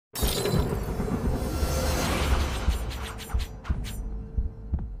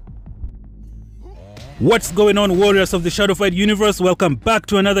What's going on, warriors of the Shadow Fight universe? Welcome back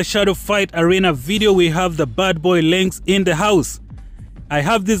to another Shadow Fight Arena video. We have the bad boy LYNX in the house. I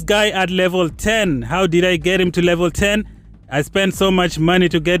have this guy at level 10. How did I get him to level 10? I spent so much money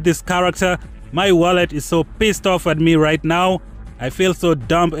to get this character. My wallet is so pissed off at me right now. I feel so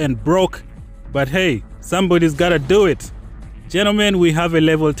dumb and broke. But hey, somebody's gotta do it. Gentlemen, we have a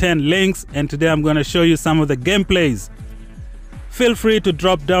level 10 LYNX, and today I'm gonna show you some of the gameplays. Feel free to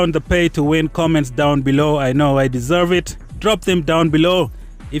drop down the pay to win comments down below. I know I deserve it. Drop them down below.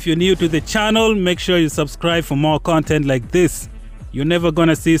 If you're new to the channel, make sure you subscribe for more content like this. You're never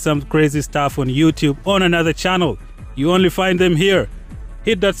gonna see some crazy stuff on YouTube on another channel. You only find them here.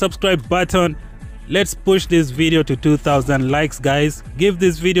 Hit that subscribe button. Let's push this video to 2,000 likes, guys. Give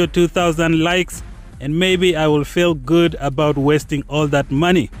this video 2,000 likes and maybe I will feel good about wasting all that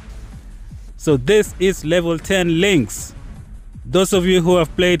money. So this is level 10 LYNX. Those of you who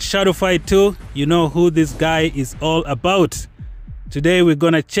have played Shadow Fight 2, you know who this guy is all about. Today we're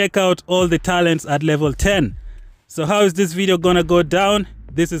gonna check out all the talents at level 10. So how is this video gonna go down?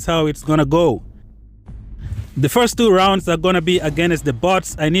 This is how it's gonna go. The first two rounds are gonna be against the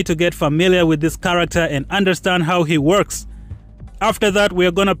bots. I need to get familiar with this character and understand how he works. After that, we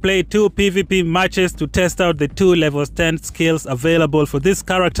are gonna play 2 PvP matches to test out the 2 level 10 skills available for this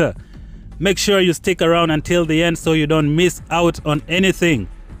character. Make sure you stick around until the end so you don't miss out on anything.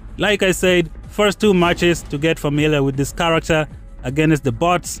 Like I said, first 2 matches to get familiar with this character against the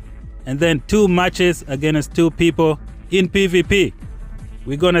bots, and then 2 matches against 2 people in PvP.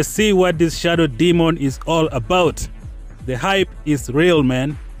 We're gonna see what this Shadow Demon is all about. The hype is real,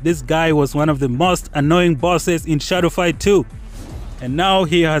 man. This guy was one of the most annoying bosses in Shadow Fight 2, and now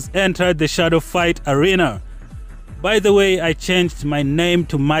he has entered the Shadow Fight arena. By the way, I changed my name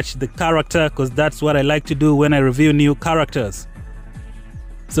to match the character because that's what I like to do when I review new characters.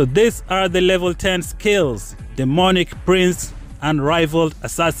 So these are the level 10 skills. Demonic Prince, Unrivaled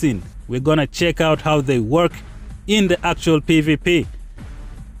Assassin. We're gonna check out how they work in the actual PvP.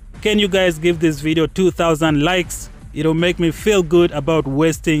 Can you guys give this video 2,000 likes? It'll make me feel good about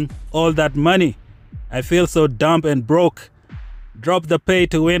wasting all that money. I feel so dumb and broke. Drop the pay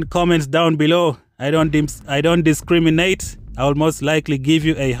to win comments down below. I don't discriminate. I'll most likely give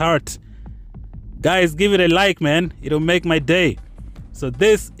you a heart. Guys, give it a like, man. It'll make my day. So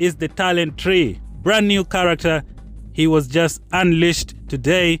this is the talent tree. Brand new character. He was just unleashed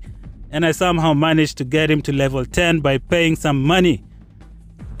today, and I somehow managed to get him to level 10 by paying some money.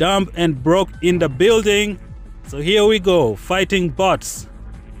 Dumb and broke in the building. So here we go, fighting bots.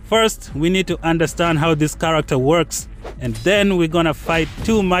 First, we need to understand how this character works, and then we're gonna fight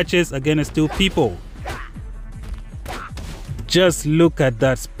 2 matches against 2 people. Just look at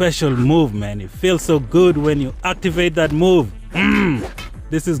that special move, man. It feels so good when you activate that move.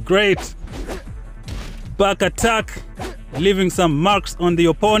 This is great. Back attack, leaving some marks on the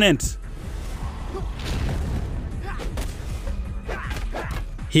opponent.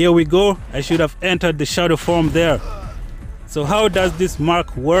 Here we go. I should have entered the shadow form there. So how does this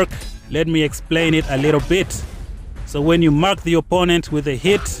mark work? Let me explain it a little bit. So when you mark the opponent with a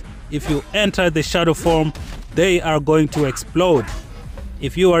hit, if you enter the shadow form, they are going to explode.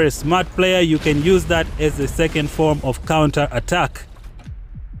 If you are a smart player, you can use that as a second form of counter attack.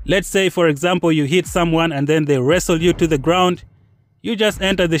 Let's say, for example, you hit someone and then they wrestle you to the ground. You just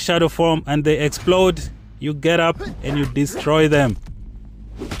enter the shadow form and they explode. You get up and you destroy them.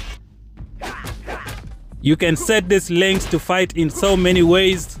 You can set this LYNX to fight in so many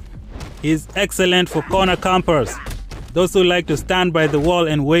ways. He's excellent for corner campers, those who like to stand by the wall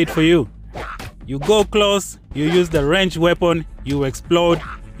and wait for you. You go close, you use the ranged weapon, you explode,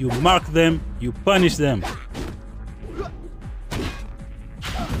 you mark them, you punish them.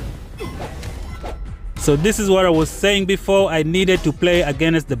 So this is what I was saying before. I needed to play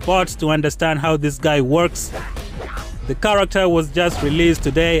against the bots to understand how this guy works. The character was just released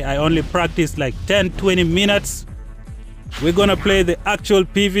today. I only practiced like 10-20 minutes. We're gonna play the actual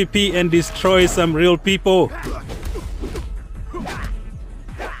PvP and destroy some real people.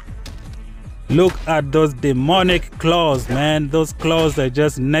 Look at those demonic claws, man. Those claws are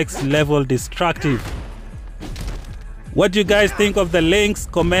just next level destructive. What do you guys think of the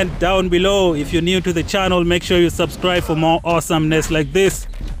LYNX? Comment down below. If you're new to the channel, make sure you subscribe for more awesomeness like this.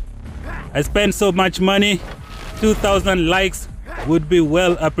 I spent so much money. 2,000 likes would be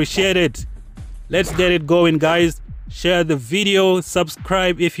well appreciated. Let's get it going, guys. Share the video,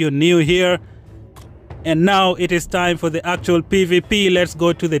 subscribe if you're new here. And now it is time for the actual PvP. Let's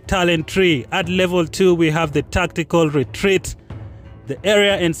go to the talent tree. At level 2, we have the tactical retreat. The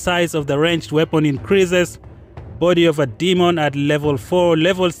area and size of the ranged weapon increases. Body of a Demon at level 4.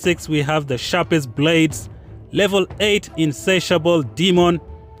 Level 6 we have the Sharpest Blades. Level 8 Insatiable Demon.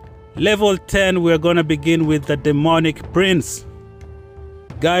 Level 10 we're gonna begin with the Demonic Prince.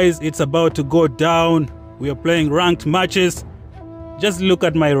 Guys, it's about to go down. We are playing ranked matches. Just look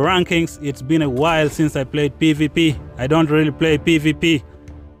at my rankings. It's been a while since I played PvP. I don't really play PvP.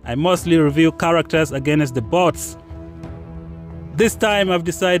 I mostly review characters against the bots. This time I've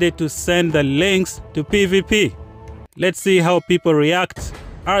decided to send the LYNX to PvP. Let's see how people react.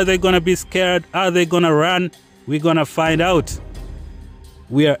 Are they gonna be scared? Are they gonna run? We're gonna find out.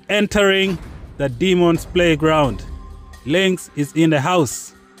 We are entering the Demon's Playground. LYNX is in the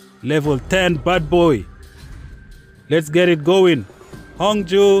house. Level 10 bad boy. Let's get it going.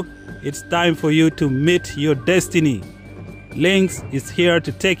 Hongju, it's time for you to meet your destiny. LYNX is here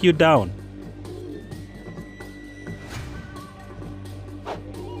to take you down.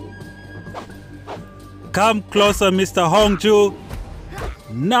 Come closer, Mr. Hongju.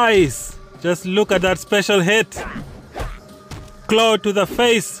 Nice. Just look at that special hit. Claw to the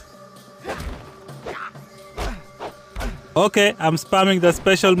face. Okay, I'm spamming the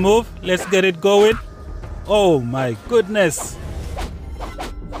special move. Let's get it going. Oh my goodness.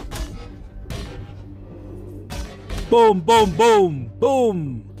 Boom, boom, boom,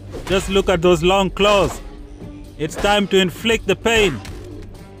 boom. Just look at those long claws. It's time to inflict the pain.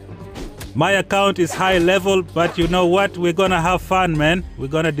 My account is high level, but you know what? We're gonna have fun, man. We're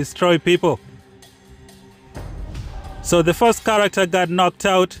gonna destroy people. So the first character got knocked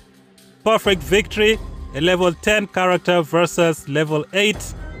out. Perfect victory. A level 10 character versus level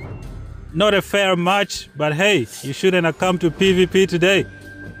 8. Not a fair match, but hey, you shouldn't have come to PvP today.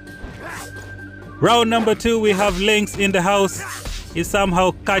 Round number 2, we have LYNX in the house. He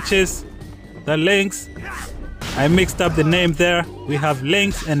somehow catches the LYNX. I mixed up the name there. We have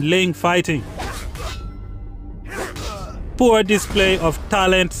LYNX and Ling fighting. Poor display of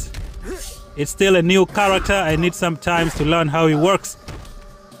talent. It's still a new character. I need some time to learn how he works.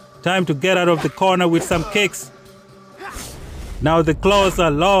 Time to get out of the corner with some kicks. Now the claws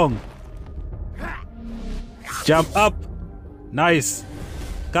are long. Jump up. Nice.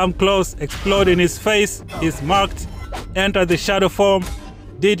 Come close, explode in his face. He's marked. Enter the shadow form.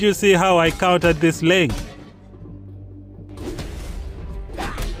 Did you see how I countered this Ling?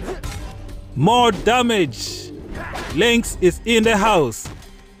 More damage. LYNX is in the house.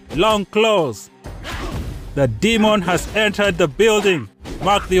 Long claws. The demon has entered the building.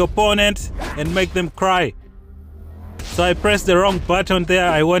 Mark the opponent and make them cry. So I pressed the wrong button there.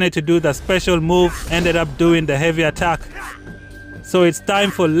 I wanted to do the special move. Ended up doing the heavy attack. So it's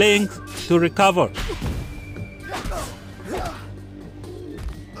time for LYNX to recover.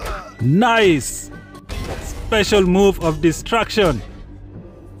 Nice. Special move of destruction.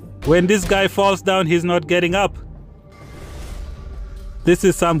 When this guy falls down, he's not getting up. This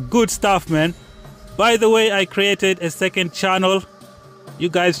is some good stuff, man. By the way, I created a second channel. You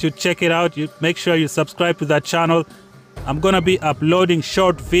guys should check it out. You make sure you subscribe to that channel. I'm gonna be uploading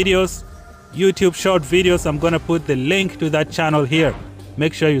short videos. YouTube short videos. I'm gonna put the link to that channel here.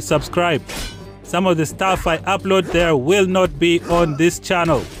 Make sure you subscribe. Some of the stuff I upload there will not be on this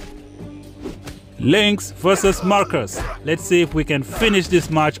channel. LYNX versus markers. Let's see if we can finish this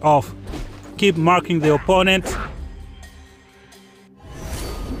match off. Keep marking the opponent.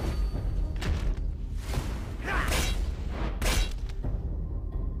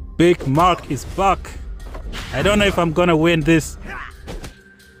 Big Mark is back. I don't know if I'm gonna win this.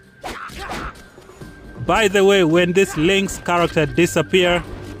 By the way, when this LYNX character disappears,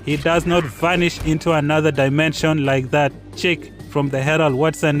 he does not vanish into another dimension like that chick from the Herald.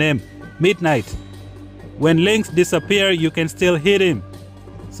 What's her name? Midnight. When LYNX disappears, you can still hit him.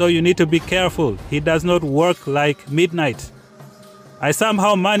 So you need to be careful. He does not work like Midnight. I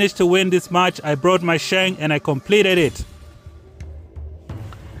somehow managed to win this match. I brought my Sheng and I completed it.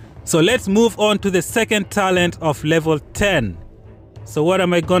 So let's move on to the second talent of level 10. So what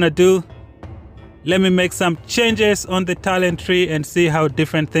am I gonna do? Let me make some changes on the talent tree and see how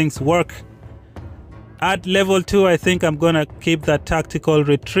different things work. At level 2, I think I'm gonna keep that tactical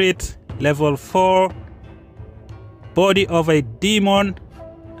retreat. Level 4, body of a demon.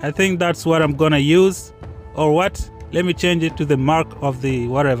 I think that's what I'm gonna use. Or what? Let me change it to the mark of the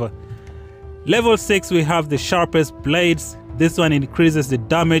whatever. Level 6, we have the Sharpest Blades. This one increases the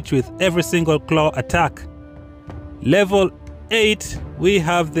damage with every single claw attack. Level 8, we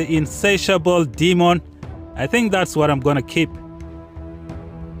have the Insatiable Demon. I think that's what I'm gonna keep.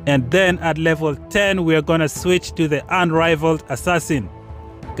 And then at level 10, we're gonna switch to the Unrivaled Assassin.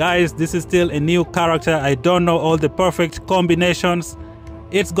 Guys, this is still a new character. I don't know all the perfect combinations.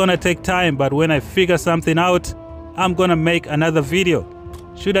 It's gonna take time, but when I figure something out, I'm gonna make another video.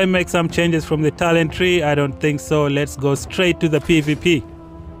 Should I make some changes from the talent tree? I don't think so. Let's go straight to the PvP.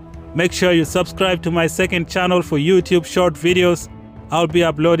 Make sure you subscribe to my second channel for YouTube short videos. I'll be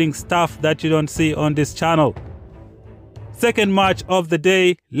uploading stuff that you don't see on this channel. Second match of the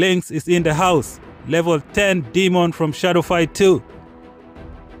day, LYNX is in the house. Level 10 demon from Shadow Fight 2.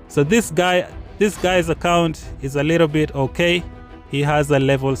 So this guy's account is a little bit okay. He has a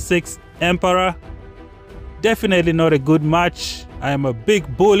level 6 Emperor. Definitely not a good match. I am a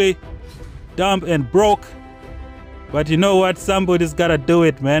big bully, dumb and broke. But you know what? Somebody's gotta do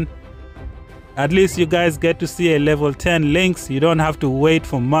it, man. At least you guys get to see a level 10 LYNX. You don't have to wait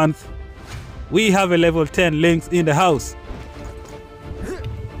for months. We have a level 10 LYNX in the house.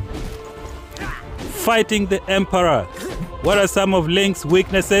 Fighting the Emperor. What are some of LYNX's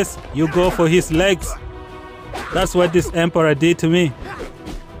weaknesses? You go for his legs. That's what this Emperor did to me.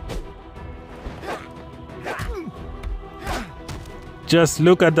 Just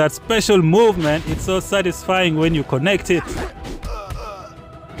look at that special move, man. It's so satisfying when you connect it.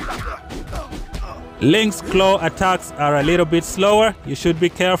 LYNX claw attacks are a little bit slower. You should be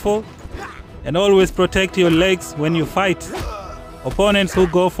careful. And always protect your legs when you fight. Opponents who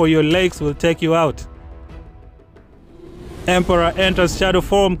go for your legs will take you out. Emperor enters shadow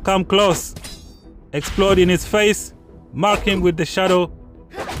form. Come close. Explode in his face. Mark him with the shadow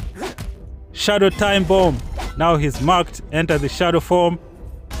time bomb. Now he's marked. Enter the shadow form.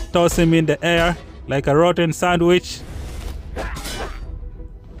 Toss him in the air like a rotten sandwich.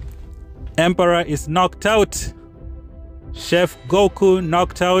 Emperor is knocked out. Chef Goku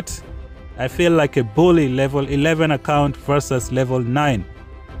knocked out. I feel like a bully. Level 11 account versus level 9.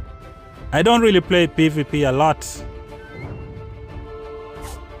 I don't really play PvP a lot.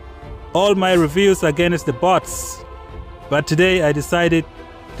 All my reviews against the bots. But today I decided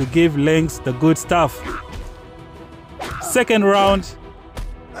to give LYNX the good stuff. Second round,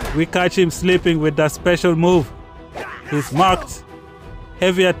 we catch him sleeping with that special move. He's marked.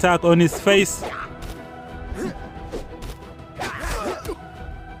 Heavy attack on his face.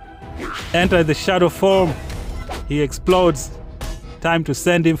 Enter the shadow form. He explodes. Time to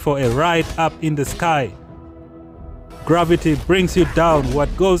send him for a ride up in the sky. Gravity brings you down.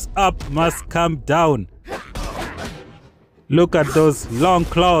 What goes up must come down. Look at those long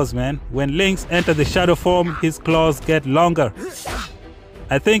claws, man. When LYNX enter the shadow form, his claws get longer.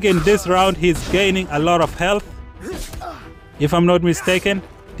 I think in this round he's gaining a lot of health. If I'm not mistaken.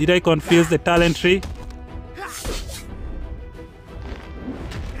 Did I confuse the talent tree?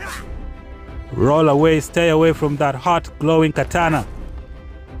 Roll away, stay away from that hot glowing katana.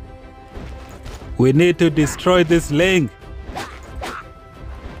 We need to destroy this LYNX.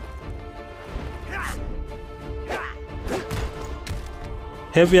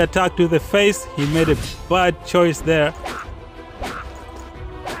 Heavy attack to the face. He made a bad choice there.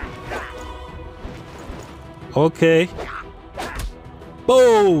 Okay.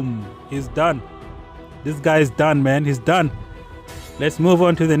 Boom! He's done. This guy is done, man. He's done. Let's move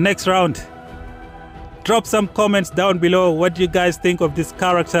on to the next round. Drop some comments down below. What do you guys think of this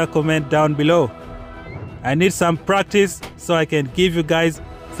character? Comment down below. I need some practice so I can give you guys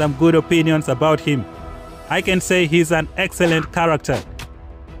some good opinions about him. I can say he's an excellent character.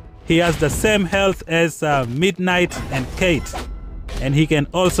 He has the same health as Midnight and Kate. And he can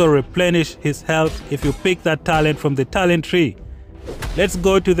also replenish his health if you pick that talent from the talent tree. Let's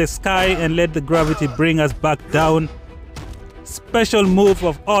go to the sky and let the gravity bring us back down. Special move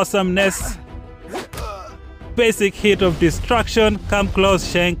of awesomeness. Basic hit of destruction. Come close,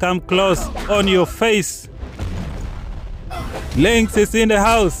 Shang. Come close. On your face. LYNX is in the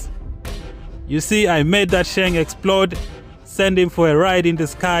house. You see, I made that Shang explode. Send him for a ride in the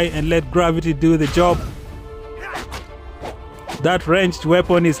sky and let gravity do the job. That ranged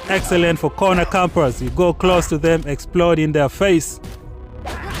weapon is excellent for corner campers. You go close to them, explode in their face.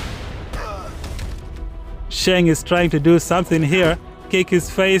 Shang is trying to do something here. Kick his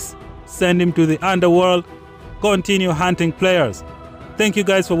face, send him to the underworld. Continue hunting players. Thank you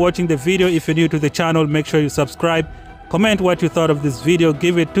guys for watching the video. If you're new to the channel, make sure you subscribe. Comment what you thought of this video.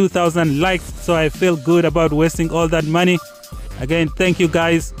 Give it 2,000 likes so I feel good about wasting all that money. Again, thank you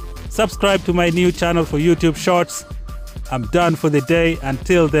guys. Subscribe to my new channel for YouTube shorts. I'm done for the day.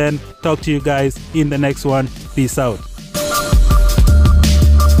 Until then, talk to you guys in the next one. Peace out.